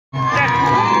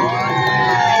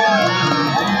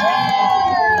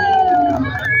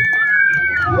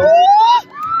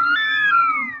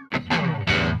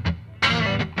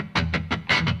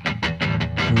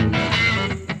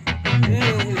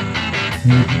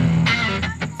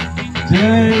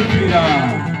जय श्री राम।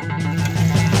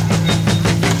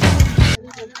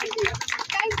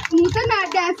 तो ना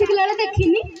डांस शिखला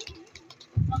देखिनी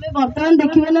हमें वर्तमान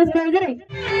देखिबे ना स्टेज रे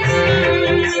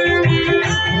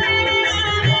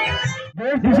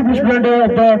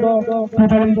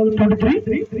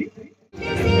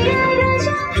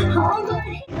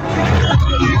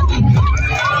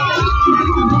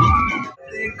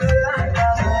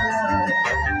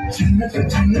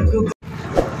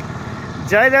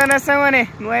जय जगन्नाथ सांग मैंने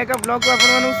नुआ एक ब्लॉग को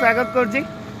आपको स्वागत करुच्ची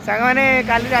सांग मैंने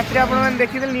काली रात्रि आपने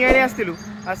देखी निआड़ी आसलु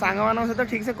आ सांग मान सहित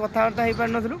ठीक से कथबार्ता हो पार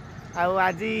नथलु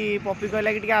आज पपी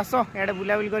कहला कि आस इे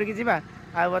बुलाबुली करके जी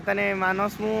बर्तमान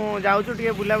मानस मु जाऊँ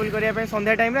टे बुलाबुली करने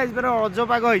संध्या टाइम आज पूरा रज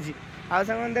पाग होती आउ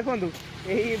सांग मैंने देखूँ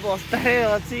यही बस्तार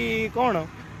अच्छी कौन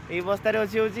यही बस्तार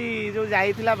अच्छी हूँ जो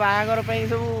जाइला बाहागर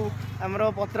सब आमर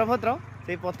पत्र फत्र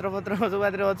से पत्र फत्र सब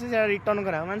अच्छी से रिटर्न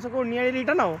करा मानस कौ निआड़ी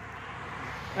रिटर्न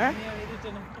हम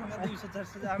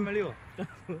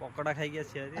पकड़ा खाई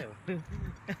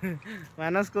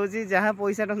मानस कौच जहाँ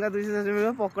पैसा टंका 200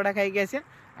 मिल पकड़ा खाई आसिया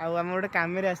आम गोटे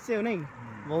कम आसे नहीं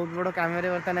बहुत बड़ कम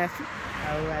बर्तमान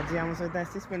आज आम सहित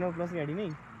आस स्प्लेंडर प्लस गाड़ी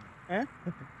नहीं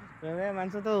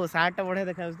मानस तो सार्टा बढ़िया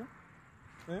देखा तो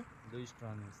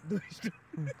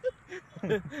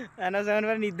मानस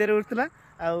निदे उठला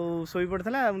शोई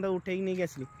पड़ता मुझे उठे नहीं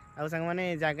आसली आंग मैंने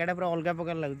जगटा पूरा अलग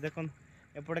प्रकार लगुच देख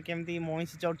एपटे केमती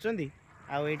महिषी चढ़ुंट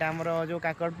आईटा आमर जो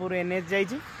काकड़पुर एनएच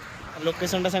जाइए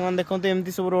लोकेशन सांग देखो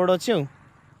एमती सब रोड अच्छे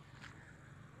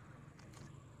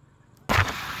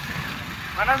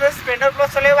माना स्प्लेंडर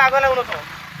प्लस चले आग लगुन तो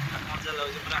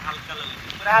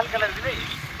पूरा हल्का लगे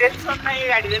टेंशन नहीं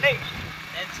गाड़ी नहीं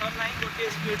टेंशन नहीं गोटे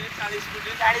स्पीड 40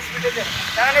 स्पीड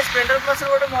स्प्लेंडर प्लस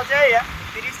गोटे मजा है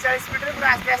 30-40 स्पीड पूरा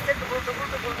आस्ते आस्ते टुकुर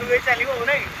टुकुर चलो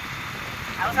नहीं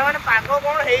आने पाग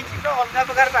कौन हो अलग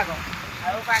प्रकार पाग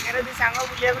आगे दी सांग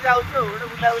बुलिया जाऊँ गोटे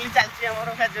बुलाबुली चलती आम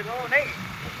कार्यक्रम नहीं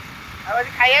आज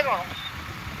खाइया कौन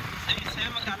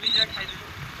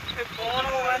कौन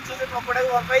मानस से पकड़ा को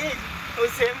भल पाई तो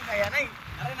सेम खाया नहीं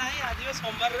अरे नहीं आज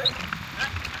सोमवार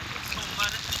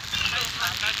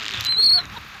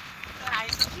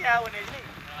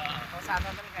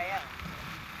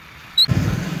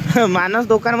मानस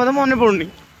दुकान मत मन पड़नी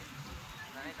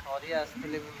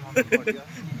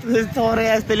थोड़े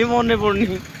आसली मन पड़नी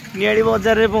निआड़ी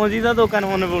बजार में पहुंची तो दुकान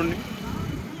मन पड़नी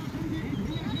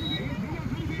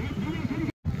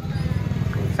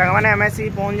सांग मैंने आम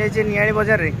आसिक पहुँच जाइए निआड़ी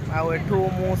बजार में आठू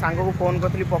मो सांग को फोन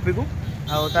करी पपी को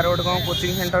तार गोटे कौन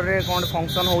कोचिंग सेंटर में कौन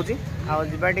फंक्शन होगा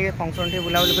फंक्शन टे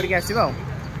बुलाबुली करके आसवा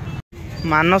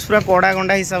मानस पूरा पड़ा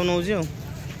गंडा हिसाब नौ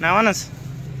ना मानस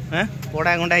हाँ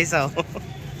पड़ा गंडा हिसाब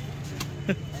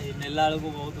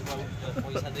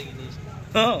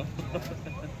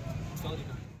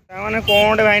मैंने कौन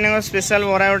गोटे भाईना स्पेशल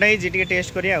बरा गोटे टे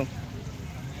टेस्ट करिया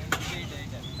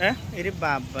अरे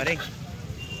बाबा रे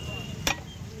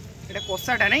ये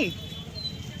कषाटा नहीं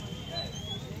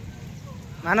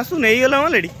मानस तू नहीं गल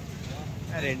रेडी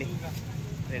रेडी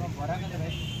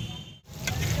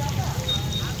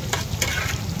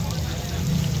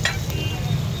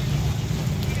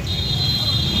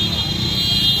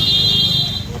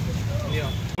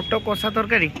छोट कषा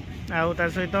तरकारी आर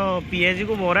सहित पिज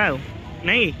को बरा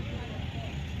नहीं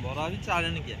बरा भी 4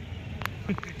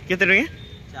 केते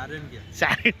टका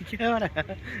 4 बरा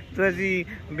तू आज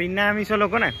बिना आमिष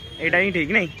लोक ना यहाँ ही ठीक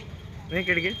नहीं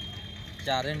के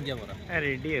 4 बरा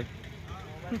रेडी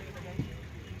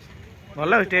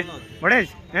भल टेस्ट बढ़िया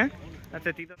हाँ अच्छा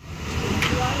ठीक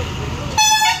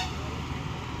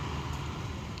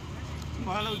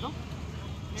भल लगे तो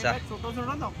छोट छोट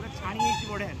तो पूरा छाणी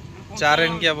बढ़िया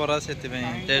 4 बरा से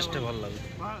टेस्ट भल लगे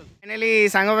फाइनली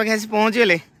सांग पाखे आसी पहुँची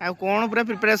गले आ कौन पूरा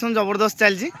प्रिपरेशन जबरदस्त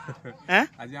चलछि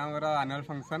आज हमर एनुअल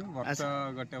फंक्शन वर्ष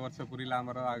गोटे वर्ष पुरीला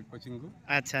हमर कोचिंग को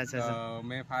अच्छा अच्छा तो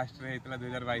मैं फास्ट रे हेतला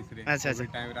 2022 रे अच्छा अच्छा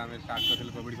टाइम रे हम स्टार्ट करथल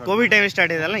कोविड टाइम स्टार्ट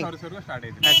हेतला नहीं शुरू स्टार्ट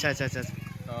हेतला अच्छा अच्छा अच्छा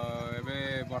तो एबे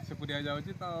वर्ष पुरिया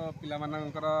जाउछि तो पिला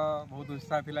मानकर बहुत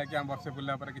उत्साह थिला कि हम वर्ष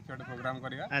पुरिला पर किछ छोटे प्रोग्राम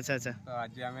करिया अच्छा अच्छा तो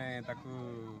आज हमें ताकू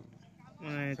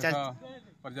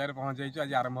पर्यायर पहुंच जाइछु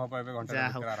आज आरंभ हो पे घंटा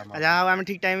आरंभ जा हम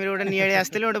ठीक टाइम रे गोटे निआड़ी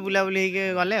आस्तेले गोटे बुलाबुली के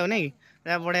गले हो नहीं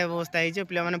बढ़िया व्यवस्था है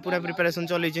पिला माने पूरा प्रिपरेशन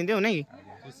चलैछन्ती हो नहीं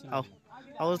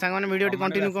हाउ सांग माने वीडियो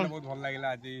कंटिन्यू कर बहुत भल लागिला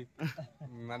आज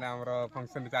माने हमरो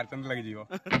फंक्शन 4 चंद लागि जीवो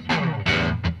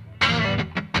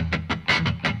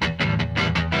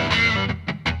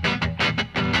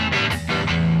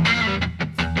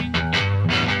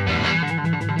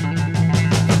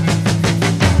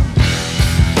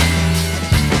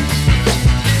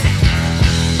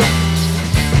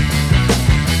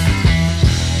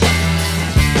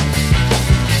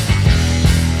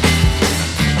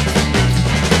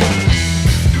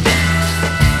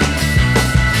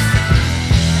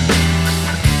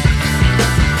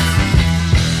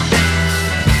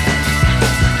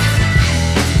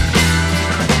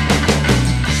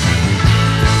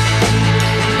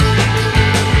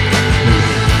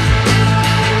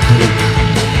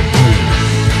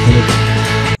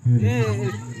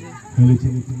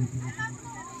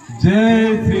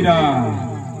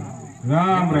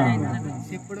Ram Ram.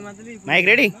 Mic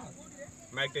ready?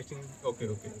 Mic testing okay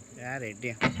okay यार रेडी।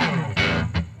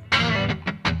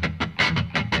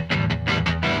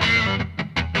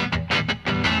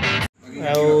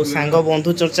 ଆଉ ସାଙ୍ଗ ବନ୍ଧୁ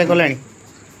ଚର୍ଚ୍ଚା କଲାଣି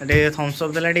ଟିକେ ଥମ୍ସ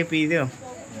ଅପ୍ ଦେଲା ଟିକେ ପିଇ ଦିଅ।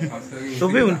 ତୁ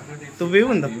ପିଉନି? ତୁ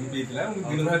ପିଉନି ତ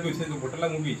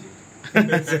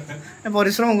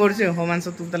ପରିଶ୍ରମ କରୁଛି ହଉ ମାଂସ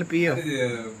ତୁ ତାହେଲେ ପିଇ।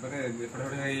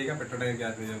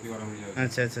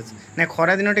 ଆଚ୍ଛା ଆଚ୍ଛା ଆଚ୍ଛା ନାଇଁ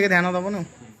ଖରା ଦିନ ଟିକେ ଧ୍ୟାନ ଦବ ନା।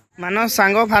 ମାନ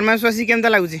ସାଙ୍ଗ ଫାର୍ମ ହାଉସ୍ ଆସି କେମିତି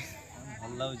ଲାଗୁଛି?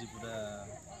 ଭଲ ଲାଗୁଛି ପୁରା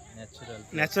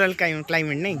ନ୍ୟାଚୁରାଲ କ୍ଲାଇମେଟ୍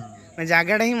ନାଇଁ ମାନେ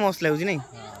ଜାଗାଟା ହିଁ ମସ୍ତ ଲାଗୁଛି ନାଇଁ?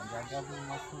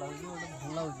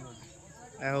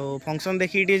 ଆଉ ଫଙ୍କସନ୍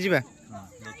ଦେଖିକି ଟିକେ ଯିବା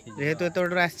ଯେହେତୁ ଏତେ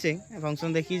ବାଟରୁ ଆସିଛେ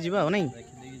ଫଙ୍କସନ୍ ଦେଖିକି ଯିବା ଆଉ ନାଇଁ?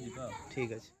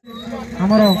 ଠିକ୍ ଅଛି।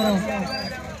 ଆମର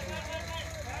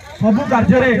ସବୁ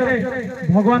କାର୍ଯ୍ୟରେ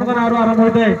ଭଗବାନଙ୍କ ନାଁରୁ ଆରମ୍ଭ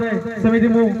ହୋଇଥାଏ ସେମିତି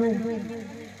ମୁଁ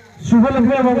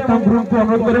शुभलक्ष्मी और ग्रुप को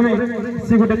अनुरोध करेंगे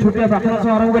से गोटे छोटिया प्रार्थना सह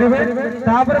आरंभ करेंगे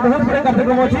तापर बहुत बड़ा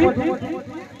कार्यक्रम अच्छी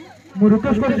मु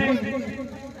रिक्वेस्ट कर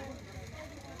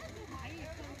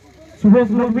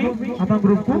शुभलक्ष्मी अपन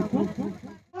ग्रुप को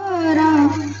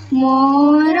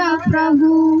मोर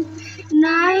प्रभु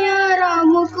नायर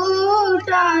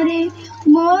मुकुटारे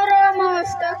मोर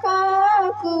मस्तक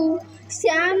को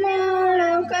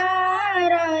श्यामलकार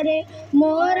रे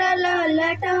मोर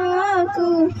ललटकु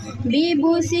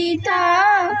विभूषिता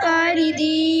कर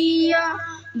दिया।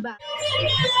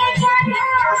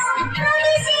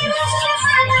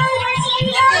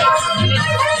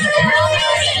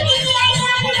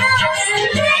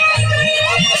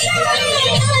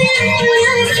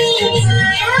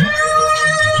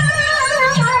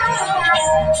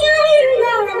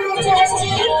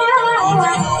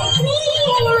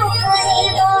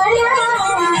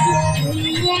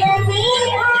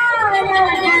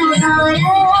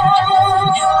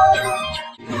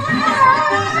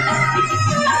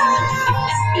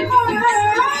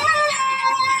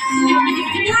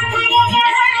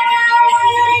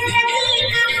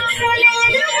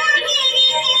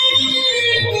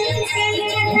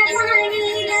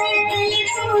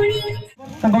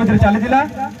 चली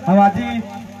आज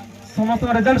समस्त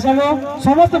रिजल्ट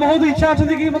समस्त बहुत इच्छा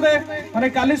अच्छी कि मत माने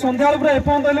काली संध्या पूरा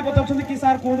एपर्तले पचार कि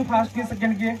सार कौन फास्ट किए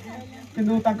सेकेंड किए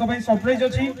किंतु सरप्राइज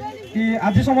अच्छी कि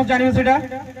आज समस्त जानवे से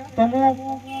तो मु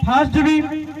फास्ट भी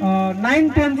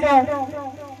 9th 10th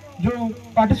जो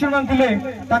पार्टिसिपेंट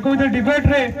थे डिबेट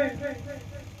रे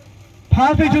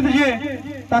फास्ट होती जी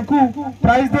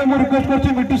प्राइज दे मु रिक्वेस्ट कर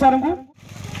मिट्टू सार को।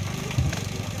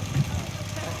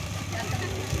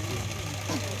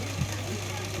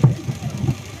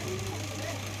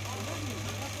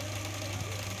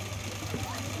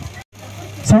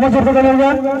 समझ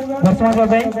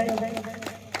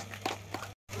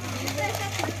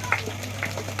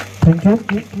थैंक यू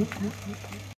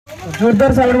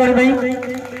जोरदार सागर भाई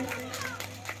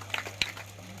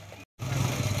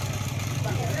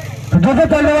जोरदार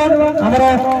धन्यवाद हमारा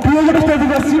स्थान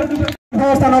अधिकार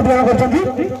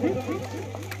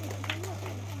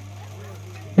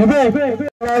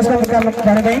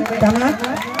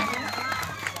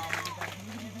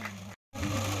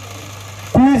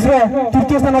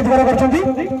तृतीय स्थान अधिकार कर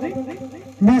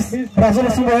मिस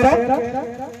राजलक्ष्मी बेहरा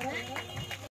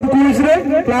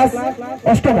क्लास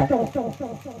अष्टम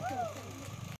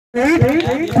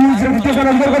द्वितीय स्थान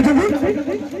अधिकार कर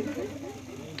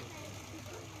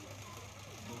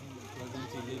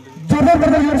जोरदार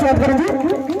स्वागत करेंगे।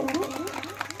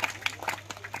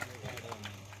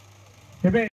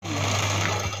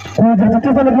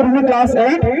 तृतीय स्थान अधिकार क्लास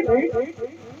 8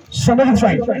 समझ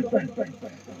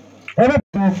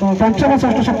पंचम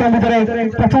षष्ठ सप्ताह भितर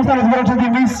प्रथम स्थान अधिकार कर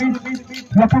मिस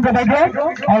लक्ष्मी बैग्र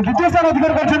और द्वितीय स्थान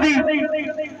अधिकार कर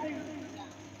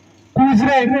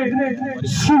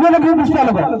शुभलक्ष्मी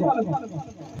पुष्पालक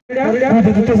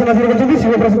द्वितीय स्थान अधिकार कर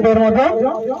शिवप्रसाद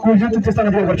तृतीय स्थान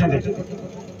अधिकार कर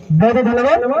बहुत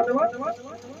धन्यवाद।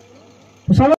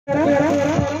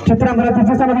 चित्रांगना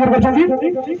तृतीय स्थान अधिकार कर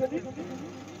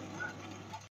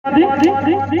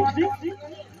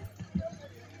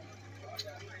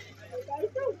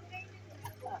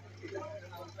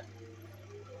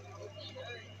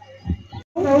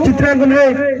चित्रांकन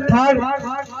थर्ड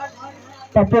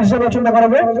पोजिशन अच्छा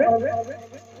करेंगे।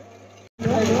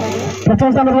 प्रथम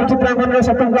स्थान चित्रांकन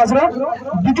सप्तम क्लास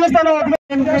द्वितीय स्थान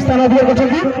अधिकार कर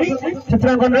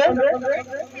चित्रांकन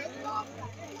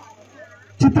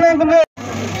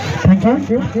थैंक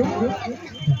यू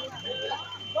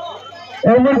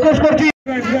रिक्वेस्ट कर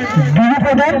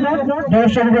प्रधान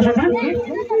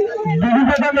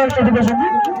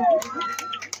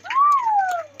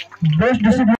बेस्ट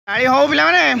डिसिप्लिन हो पिला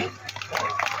माने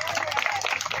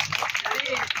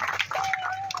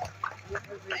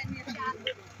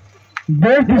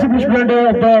Best discipline student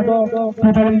of the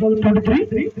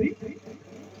 2023.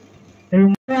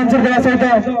 Answer देवा सहित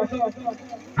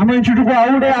आम इंस्टीट्यूट को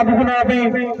आउ गए आगू ना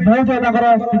बहुत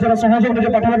निजर सहयोग निज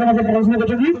पाठ्यक्रम प्रदर्शन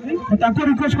कर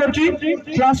रिक्वेस्ट कर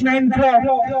class 9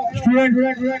 student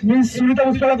miss Sunita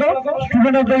पुष्पालक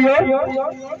student of the year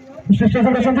श्रेष्ठ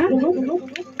सदस्य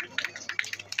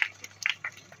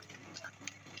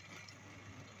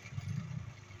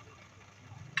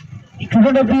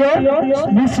student of the year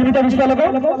miss Sunita पुष्पालक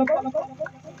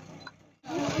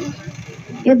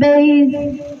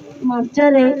मंच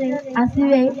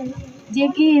आसवे जे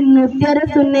कि नृत्य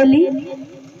सुनेली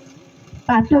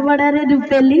पाठ पढ़ार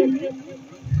रूपेली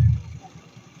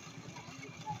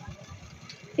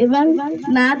एवं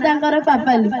ना तांकर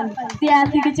पापाली सी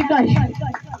आसी किछि कहि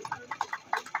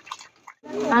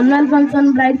एनुअल फंक्शन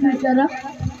ब्राइट फ्यूचर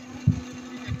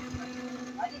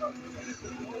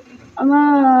आम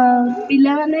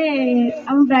पिला माने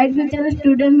आम ब्राइट फ्यूचर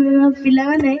स्टूडेंट पिला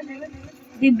माने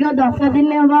दीर्घ 10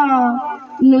 दिन हम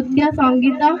नृत्य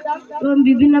संगीत और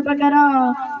विभिन्न प्रकार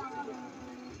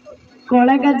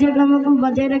कला कार्यक्रम को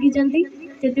बजाय रखी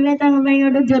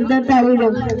गोटे जोरदार ताली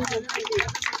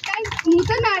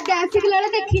मुझे ना डांस कला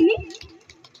देखनी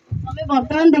हमें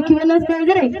बर्तमान देखिए ना स्टेज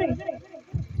रे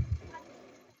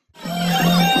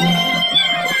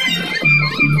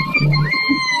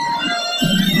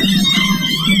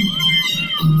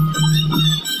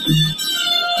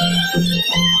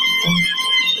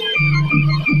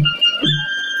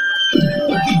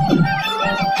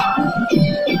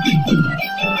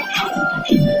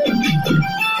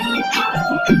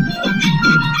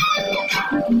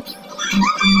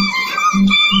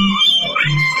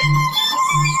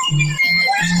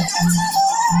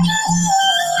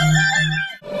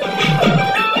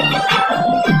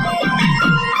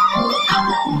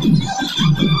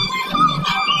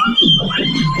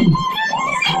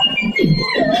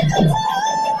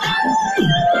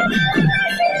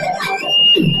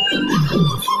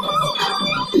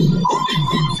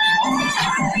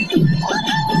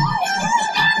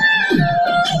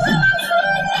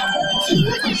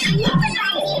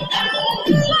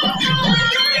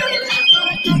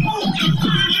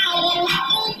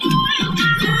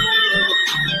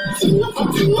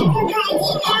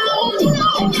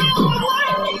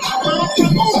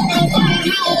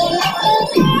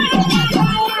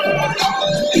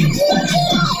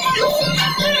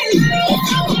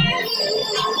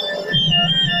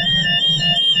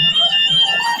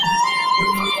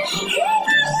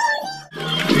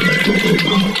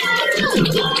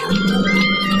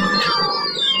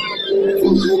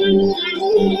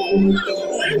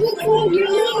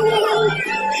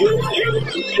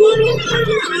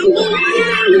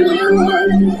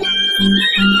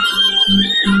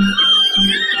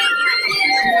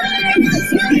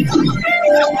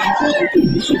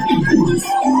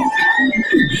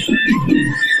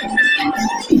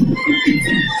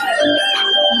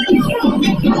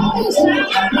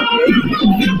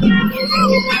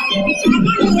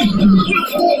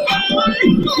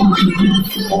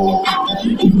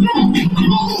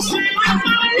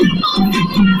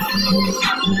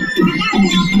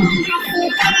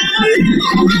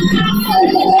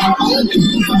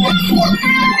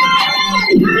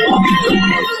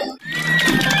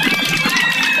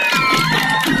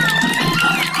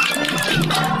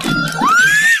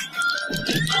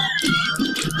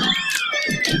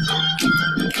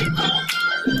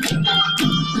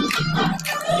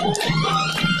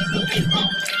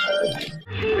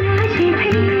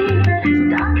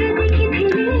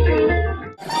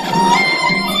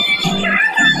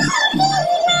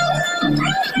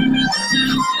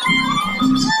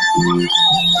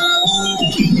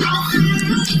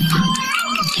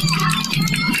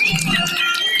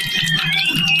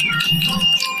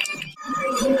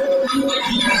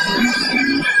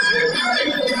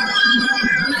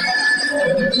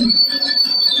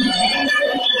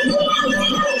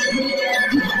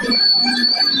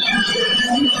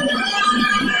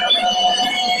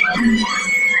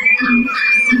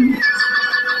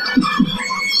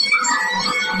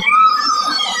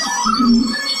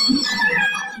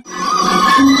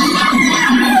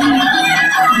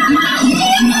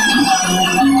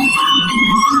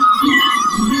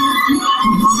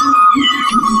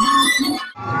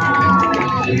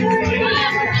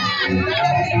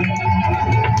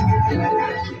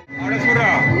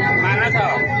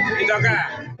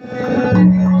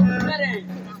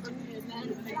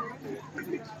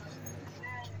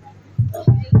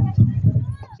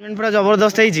पूरा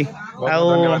जबरदस्त है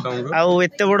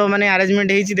एत बड़ माने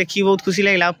अरेंजमेंट देखिए बहुत खुशी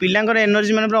लगे पिलांर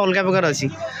एनर्जी मैंने पूरा अलग प्रकार अच्छी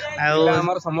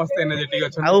ଆମର ସମସ୍ତେ ଏନର୍ଜେଟିକ୍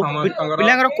ଅଛନ୍ତି ସମସ୍ତଙ୍କର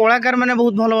ପିଲାଙ୍କର କଳାକାର ମାନେ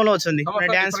ବହୁତ ଭଲ ଭଲ ଅଛନ୍ତି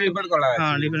ଡ୍ୟାନ୍ସ କଳା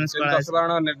ହଁ ଡିଫରେନ୍ସ କଳା 10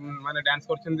 ଜଣ ମାନେ ଡ୍ୟାନ୍ସ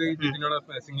କରୁଛନ୍ତି 2 ଜଣ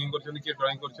ସିଙ୍ଗିଂ କରୁଛନ୍ତି କିଏ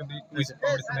ଡ୍ରଇଂ କରୁଛନ୍ତି କୁଇଜ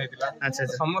କମ୍ପିଟିସନ ହେଇଥିଲା ଆଚ୍ଛା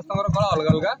ସମସ୍ତଙ୍କର କଳା ଅଲଗା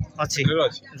ଅଲଗା ଅଛି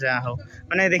ଯାହା ହଉ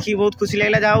ମାନେ ଦେଖିକି ବହୁତ ଖୁସି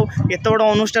ଲାଗିଲା ଯାହା ହଉ ଏତେ ବଡ଼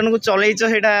ଅନୁଷ୍ଠାନକୁ ଚଲେଇଛ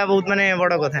ସେଇଟା ବହୁତ ମାନେ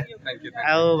ବଡ଼ କଥା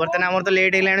ଆଉ ବର୍ତ୍ତମାନ ଆମର ତ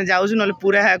ଲେଟ୍ ହେଇଗଲାଣି ଯାଉଛୁ ନହେଲେ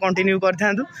ପୁରା କଣ୍ଟିନ୍ୟୁ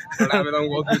କରିଥାନ୍ତୁ ଆମେ ତମକୁ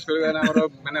ବହୁତ ମିସ୍ କରିବୁ ଆମର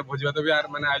ମାନେ ଭୋଜି ଭାତ ବି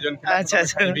ମାନେ ଆୟୋଜନ ଥିଲା ଆଚ୍ଛା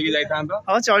ଆଚ୍ଛା ଖାଇକି ଯାଇଥାନ୍ତ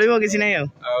ହଉ ଚଳିବ କିଛି ନାହିଁ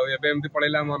ଆଉ ଏବେ ଏମିତି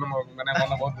ପଳେଇଲା ମନ ମାନେ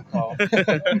ମନ ବହୁତ ଦୁଃଖ ହବ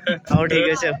ହଉ ଠିକ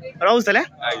ଅଛି ରହୁଛି ତାହେଲେ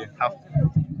ଆଜ୍ଞା ହଉ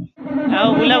ଆଉ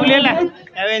ବୁଲାବୁଲି ହେଲା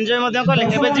ଆଉ ଏନ୍ଜୟ ମଧ୍ୟ କଲେ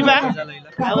ଏବେ ଯିବା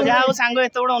ଆଉ ଯାହା ହଉ ସାଙ୍ଗ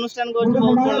ଏତେ ବଡ଼ ଅନୁଷ୍ଠାନ କରୁଛୁ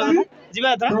ବହୁତ ଭଲ କଥା ଯିବା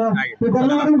ଏଥର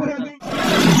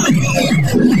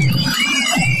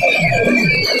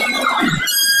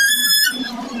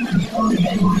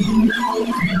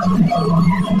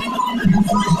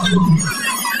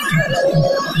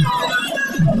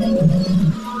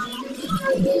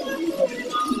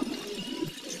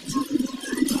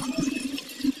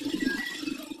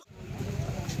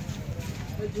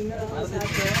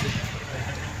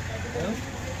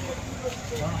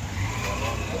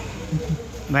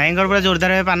भाईଙ୍କର ପୁରା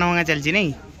जोरदार भाव पान मंगा चलती नहीं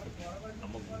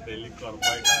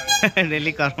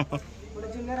डेली कर्म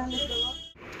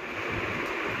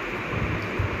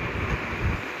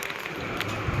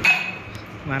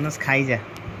मानस खाई जा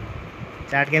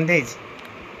चाट केमती है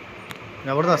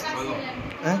जबरदस्त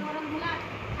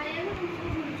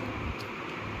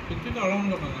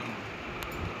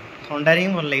ठंडा ही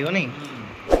भल लगे नहीं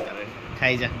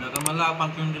खाई जा 5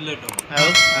 मिनट लेट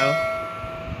आओ